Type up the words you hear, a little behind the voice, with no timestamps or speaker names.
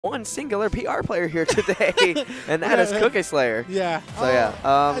one singular PR player here today, and that is Cookie Slayer. Yeah. So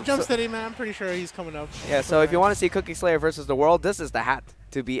yeah. Jump Steady, man. I'm pretty sure he's coming up. Yeah. So if you want to see Cookie Slayer versus the world, this is the hat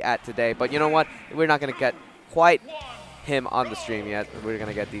to be at today. But you know what? We're not gonna get quite him on the stream yet. We're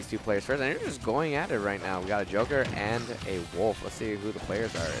gonna get these two players first, and they're just going at it right now. We got a Joker and a Wolf. Let's see who the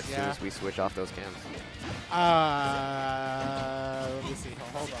players are as soon as we switch off those cams. Let me see.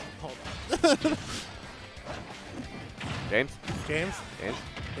 Hold on. James.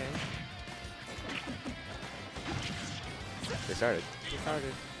 They started.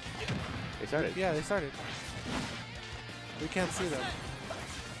 Yeah, they started. We can't see them.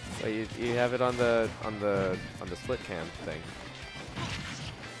 So you have it on the split cam thing.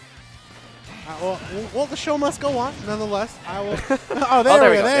 Well, the show must go on, nonetheless. I will. Oh, there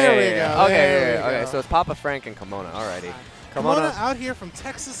we go. There we go. Okay. So it's Papa Frank and Comona. Alrighty. Comona out here from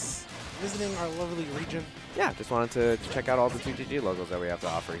Texas, visiting our lovely region. Yeah, just wanted to check out all the 2GG logos that we have to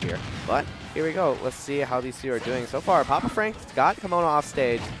offer here. But here we go. Let's see how these two are doing so far. Papa Frank's got Comona off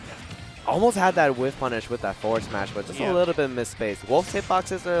stage. Almost had that whiff punish with that forward smash, but just a little bit misspaced. Wolf's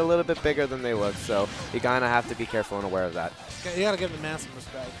hitboxes are a little bit bigger than they look, so you kind of have to be careful and aware of that. You gotta give the man some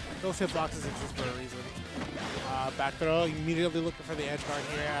respect. Those hitboxes exist for a reason. Back throw, immediately looking for the edge guard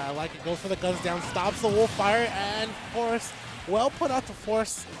here. I like it. Goes for the guns down, stops the Wolf fire, and of course, well put out to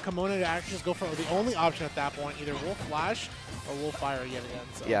force Comona to actually just go for the only option at that point, either Wolf flash or Wolf fire yet again.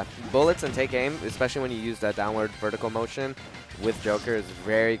 So. Yeah, bullets and take aim, especially when you use that downward vertical motion with Joker, is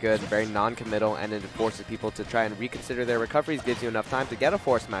very good, very non-committal, and it forces people to try and reconsider their recoveries, gives you enough time to get a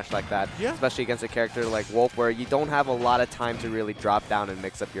force smash like that, especially against a character like Wolf, where you don't have a lot of time to really drop down and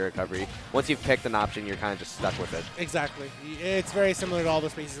mix up your recovery. Once you've picked an option, you're kind of just stuck with it. Exactly. It's very similar to all the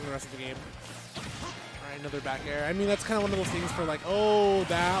spaces in the rest of the game. Another back air. I mean, that's kind of one of those things for like, oh,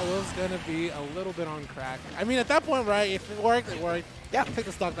 that was going to be a little bit on crack. I mean, at that point, right, if it worked, it worked. Yeah, take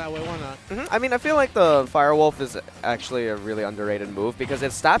the stock that way. Why not? I mean, I feel like the Firewolf is actually a really underrated move because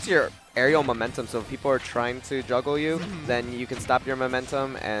it stops your aerial momentum. So if people are trying to juggle you, then you can stop your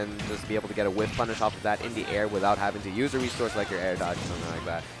momentum and just be able to get a whiff punish off of that in the air without having to use a resource like your air dodge or something like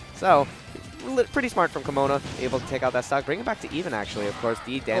that. So pretty smart from Comona, able to take out that stock, bring it back to even, actually. Of course,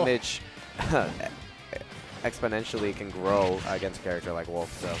 the damage exponentially can grow against a character like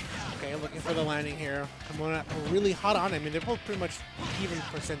Wolf. So okay, looking for the landing here. Comona really hot on. I mean, they're both pretty much even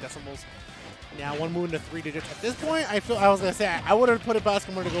percent decimals. Now one move into 3 digits. At this point, I was gonna say I would have put it past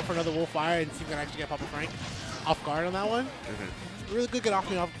Comona to go for another Wolf fire and see if we can actually get Papa Frank off guard on that one. Really good get off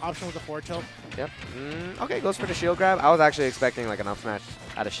me option with the forward tilt. Yep. Okay, goes for the shield grab. I was actually expecting like an up smash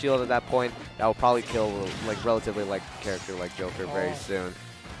at a shield at that point. That will probably kill like relatively like character like Joker very soon.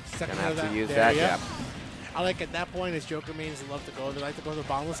 Second gonna have to use there, that. Yeah. I like at that point as Joker mains love to go. They like to go to the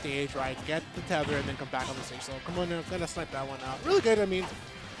bottom of the stage, right? Get the tether and then come back on the stage. So come on, gonna snipe that one out. Really good. I mean,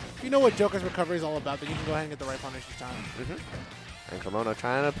 if you know what Joker's recovery is all about, then you can go ahead and get the right punish each time. And Comona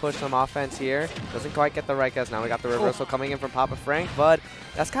trying to push some offense here. Doesn't quite get the right guess. Now we got the reversal coming in from Papa Frank, but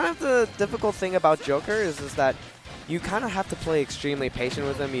that's kind of the difficult thing about Joker is that you kind of have to play extremely patient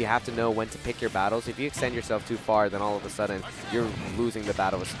with him. You have to know when to pick your battles. If you extend yourself too far, then all of a sudden you're losing the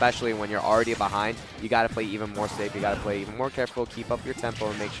battle, especially when you're already behind. You got to play even more safe. You got to play even more careful, keep up your tempo,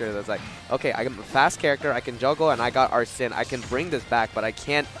 and make sure that it's like, okay, I'm a fast character, I can juggle, and I got Arsene. I can bring this back, but I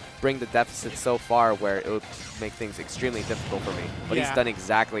can't bring the deficit so far where it would make things extremely difficult for me. But he's done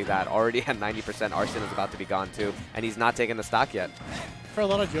exactly that. Already at 90%, Arsene is about to be gone too, and he's not taking the stock yet. For a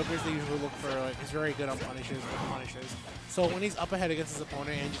lot of Jokers, they usually look for, like, he's very good on punishes. So when he's up ahead against his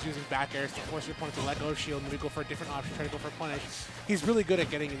opponent and just using back airs to force your opponent to let go of shield, maybe go for a different option, try to go for a punish, he's really good at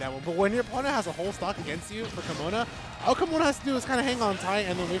getting you that one. But when your opponent has a whole stock against you for Comona, all Comona has to do is kind of hang on tight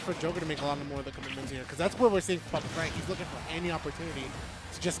and then wait for Joker to make a lot more of the commitments here. Because that's what we're seeing from Papa Frank. He's looking for any opportunity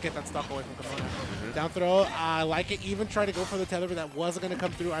to just get that stock away from Comona. Down throw, I like it. Even try to go for the tether, but that wasn't going to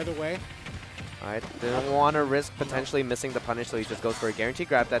come through either way. I didn't want to risk potentially missing the punish, so he just goes for a guaranteed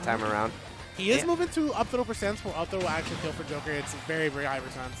grab that time around. He is moving to up throw percents, where up throw will actually kill for Joker. It's very, very high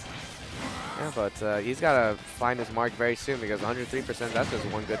percents. Yeah, but he's got to find his mark very soon because 103%, that's just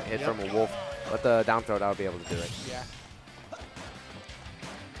one good hit from a Wolf. But the down throw, that'll be able to do it. Yeah.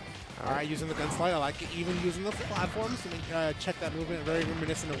 All right, using the gun slide. I like it. Even using the platforms to make, check that movement. Very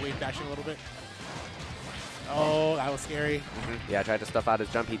reminiscent of wave dashing a little bit. Oh, that was scary. Yeah, I tried to stuff out his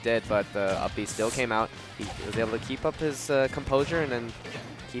jump. He did, but the up B still came out. He was able to keep up his composure and then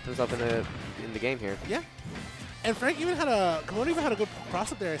keep himself in the game here. Yeah. And Frank even had Comona even had a good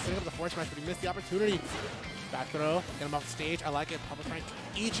cross up there, setting up the force smash, but he missed the opportunity. Back throw, get him off the stage. I like it. Papa Frank,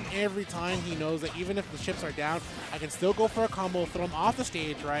 each and every time he knows that even if the chips are down, I can still go for a combo, throw him off the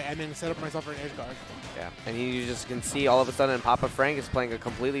stage, right, and then set up myself for an edge guard. Yeah, and you just can see all of a sudden Papa Frank is playing a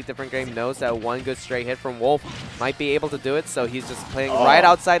completely different game, knows that one good straight hit from Wolf might be able to do it, so he's just playing right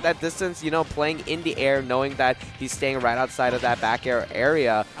outside that distance, you know, playing in the air, knowing that he's staying right outside of that back air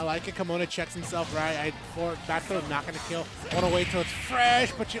area. I like it. Comona checks himself right. Back throw, not going to kill. Want to wait till it's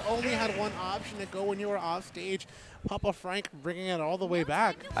fresh, but you only had one option to go when you were off stage. Papa Frank bringing it all the way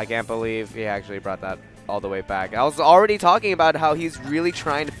back. I can't believe he actually brought that all the way back. I was already talking about how he's really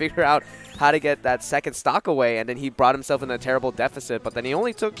trying to figure out how to get that second stock away, and then he brought himself in a terrible deficit, but then he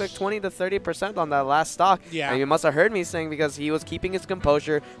only took like 20 to 30% on that last stock. Yeah. And you must have heard me saying, because he was keeping his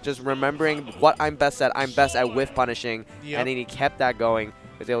composure, just remembering what I'm best at. I'm best at whiff punishing, and then he kept that going.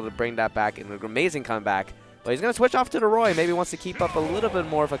 He was able to bring that back in an amazing comeback. But he's going to switch off to the Roy. Maybe wants to keep up a little bit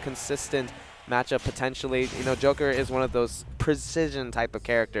more of a consistent matchup potentially. You know, Joker is one of those precision type of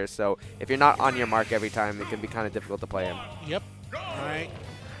characters, so if you're not on your mark every time, it can be kind of difficult to play him. Yep. All right.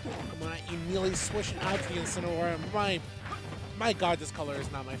 Comona immediately switching out to the Incineroar. My God, this color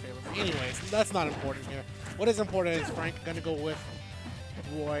is not my favorite. But anyways, that's not important here. What is important is Frank going to go with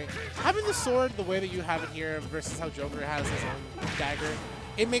Roy. Having the sword the way that you have it here versus how Joker has his own dagger,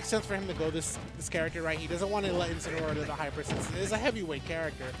 it makes sense for him to go this character, right? He doesn't want to let Incineroar to the hyper since it is a heavyweight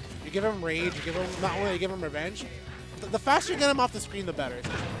character. You give him rage, you give him not only you give him revenge. The faster you get him off the screen, the better.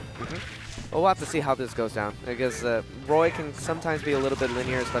 Well, we'll have to see how this goes down, because Roy can sometimes be a little bit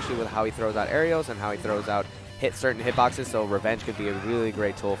linear, especially with how he throws out aerials and how he throws out certain hitboxes, so revenge could be a really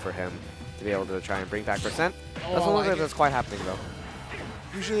great tool for him to be able to try and bring back percent. Doesn't look like that's quite happening, though.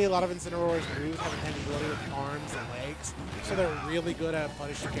 Usually a lot of Incineroar's moves have intangibility with arms and legs, so they're really good at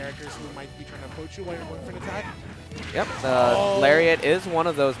punishing characters who might be trying to approach you while you're going for an attack. Yep, Lariat is one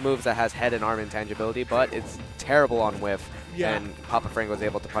of those moves that has head and arm intangibility, but it's terrible on whiff, and Papa Frank was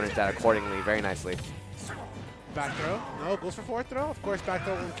able to punish that accordingly very nicely. Back throw. No, goes for forward throw. Of course, back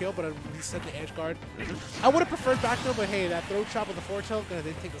throw won't kill, but he set the edge guard. I would have preferred back throw, but hey, that throw chop with the forward tilt, gonna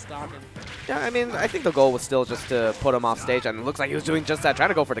then take the stock. And yeah, I mean, I think the goal was still just to put him off stage, and it looks like he was doing just that, trying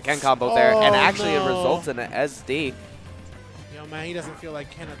to go for the Ken combo there, and actually it results in an SD. Yo, man, he doesn't feel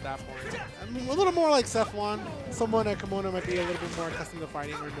like Ken at that point. I mean, a little more like Seth1. Someone at Comona might be a little bit more accustomed to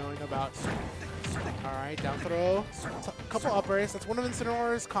fighting or knowing about. All right, down throw. A couple uppers. That's one of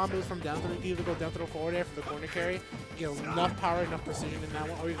Incineroar's combos from down throw. You either go down throw forward air for the corner carry. You know, enough power, enough precision in that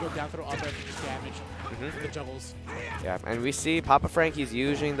one, or you go down throw up air for just damage for the juggles. Yeah, and we see Papa Frank, he's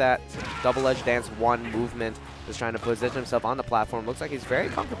using that double edge dance one movement, just trying to position himself on the platform. Looks like he's very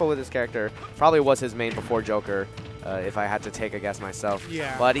comfortable with his character. Probably was his main before Joker, if I had to take a guess myself.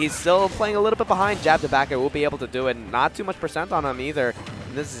 Yeah. But he's still playing a little bit behind. Jab to back air will be able to do it. Not too much percent on him either.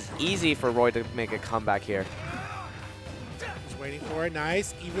 And this is easy for Roy to make a comeback here. Just waiting for it.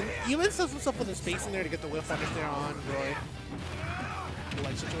 Nice. Even sets himself with his face in there to get the whiff punish there on Roy.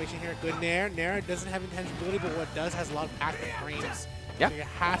 Like situation here. Good Nair. Nair doesn't have intangibility, but what it does has a lot of active frames. Yeah. So you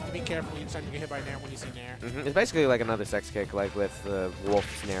have to be careful each time you get hit by Nair when you see Nair. It's basically like another sex kick, like with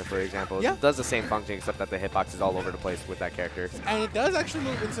Wolf's Nair, for example. Yeah. It does the same function, except that the hitbox is all over the place with that character. And it does actually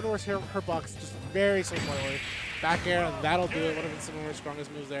move Incineroar's hitbox just very similarly. Back air, and that'll do it. One of Incineroar's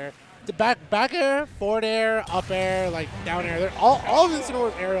strongest moves there. The back air, forward air, up air, like down air. All of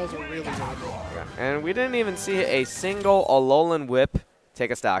Incineroar's aerials are really, really good. Yeah. And we didn't even see a single Alolan whip take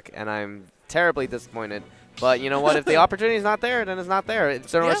a stock, and I'm terribly disappointed. But you know what? If the opportunity is not there, then it's not there.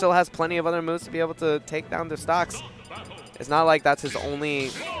 Incineroar still has plenty of other moves to be able to take down their stocks. It's not like that's his only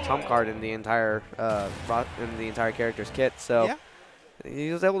trump card in the entire character's kit. So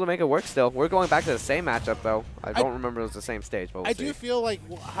he was able to make it work still. We're going back to the same matchup, though. I don't remember it was the same stage, but we'll see. I do feel like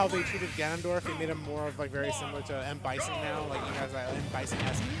how they treated Ganondorf, they made him more of like very similar to M. Bison now. Like he has that M.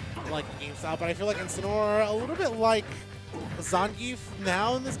 Bison-esque like game style. But I feel like Incineroar a little bit like Zangief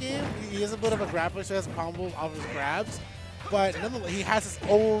now in this game. He is a bit of a grappler, so he has combos off his grabs. But nonetheless, he has his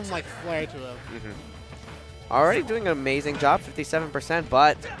own like flair to him. Already doing an amazing job, 57%,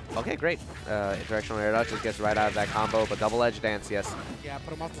 but okay, great. Directional air dodge just gets right out of that combo, but double edge dance, yes. Yeah,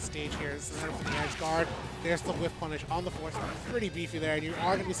 put him off the stage here. This is from the edge guard. There's the whiff punish on the force. Pretty beefy there, and you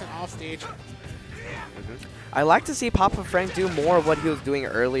are going to be sent off stage. I like to see Papa Frank do more of what he was doing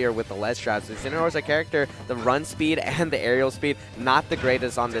earlier with the ledge traps. Incineroar's a character, the run speed and the aerial speed, not the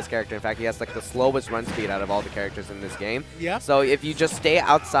greatest on this character. In fact, he has like the slowest run speed out of all the characters in this game. Yeah. So if you just stay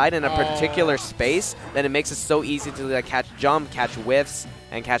outside in a particular space, then it makes it so easy to like, catch jump, catch whiffs,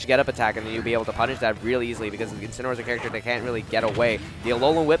 and catch get-up attack, and then you'll be able to punish that really easily because Incineroar's a character that can't really get away. The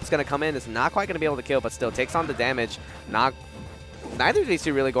Alolan Whip's going to come in. It's not quite going to be able to kill, but still takes on the damage. Not neither of these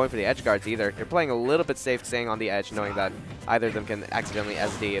two really going for the edge guards either. They're playing a little bit safe, staying on the edge, knowing that either of them can accidentally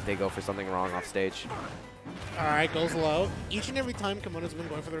SD if they go for something wrong off stage. All right, goes low. Each and every time Komona's been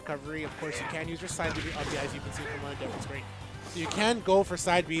going for the recovery, of course, you can use your side B up B, as you can see Komona demonstrate. So you can go for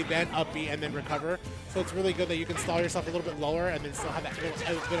side B, then up B, and then recover. So it's really good that you can stall yourself a little bit lower and then still have that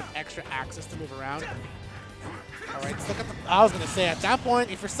little bit of extra access to move around. All right, stuck at the, I was going to say, at that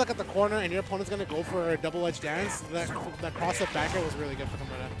point, if you're stuck at the corner and your opponent's going to go for a double-edge dance, that cross-up back air was really good for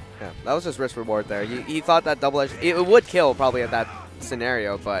Comona. Yeah, that was just risk reward there. He thought that double-edge, it would kill probably at that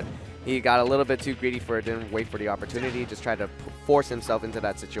scenario, but he got a little bit too greedy for it, didn't wait for the opportunity, just tried to force himself into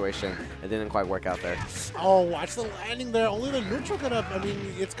that situation. It didn't quite work out there. Oh, watch the landing there. Only the neutral could have, I mean,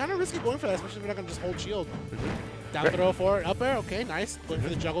 it's kind of risky going for that, especially if you're not going to just hold shield. Down throw forward, up air, okay, nice. Going for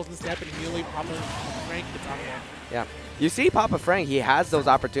the juggles and step, and immediately Papa Frank gets out of there. Yeah, you see Papa Frank, he has those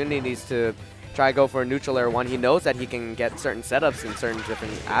opportunities to try to go for a neutral air one. He knows that he can get certain setups in certain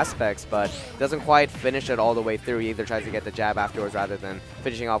different aspects, but doesn't quite finish it all the way through. He either tries to get the jab afterwards rather than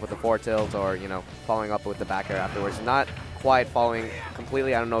finishing off with the forward tilt or, you know, following up with the back air afterwards. Not quite following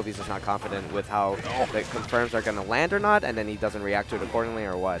completely. I don't know if he's just not confident with how the confirms are going to land or not, and then he doesn't react to it accordingly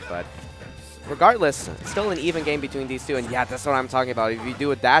or what, but regardless, still an even game between these two, and yeah, that's what I'm talking about. If you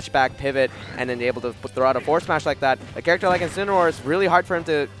do a dash back pivot and then able to throw out a forward smash like that, a character like Incineroar is really hard for him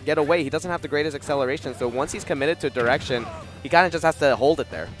to get away. He doesn't have the greatest acceleration, so once he's committed to direction, he kind of just has to hold it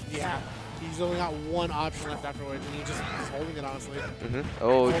there. Yeah, he's only got one option left afterwards, and he's holding it, honestly.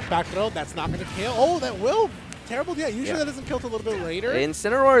 Oh, back throw, that's not going to kill. Oh, that will. Terrible. Yeah, usually that doesn't kill till a little bit later.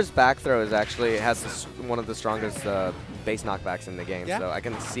 Incineroar's back throw is actually one of the strongest base knockbacks in the game, so I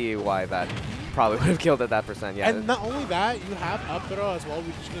can see why that probably would have killed at that percent. Yeah. And not only that, you have up throw as well,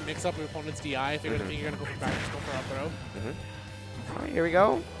 which you can mix up your opponent's DI. If you're going to think you're going to go for back, just go for up throw. All right, here we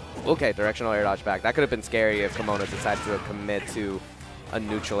go. Okay, directional air dodge back. That could have been scary if Comona decided to commit to a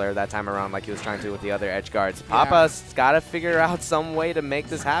neutral air that time around like he was trying to with the other edge guards. Papa's got to figure out some way to make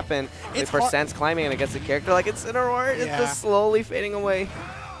this happen. It's percent's climbing and against a character like Incineroar, it's just slowly fading away.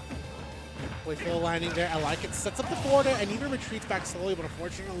 Wait for the landing there. I like it. Sets up the forward and even retreats back slowly, but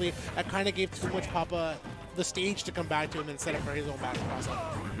unfortunately, that kind of gave too much Papa the stage to come back to him and set up for his own back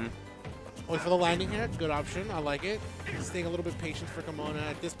cross-up. Wait for the landing here. Good option. I like it. Staying a little bit patient for Comona.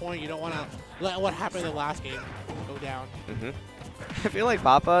 At this point, you don't want to let what happened in the last game go down. I feel like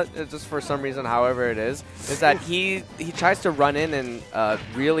Papa, just for some reason, however it is that he tries to run in and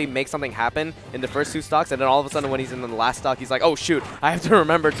really make something happen in the first two stocks, and then all of a sudden when he's in the last stock, he's like, oh shoot, I have to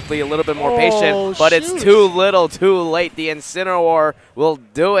remember to be a little bit more patient, but it's too little, too late. The Incineroar will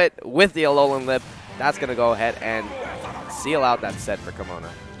do it with the Alolan Lip. That's going to go ahead and seal out that set for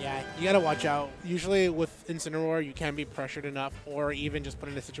Comona. Yeah, you got to watch out. Usually with Incineroar, you can be pressured enough or even just put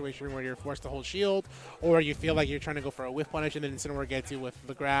in a situation where you're forced to hold shield or you feel like you're trying to go for a whiff punish and then Incineroar gets you with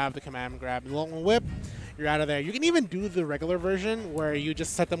the grab, the command grab, and the long whip. You're out of there. You can even do the regular version where you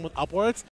just set them with upwards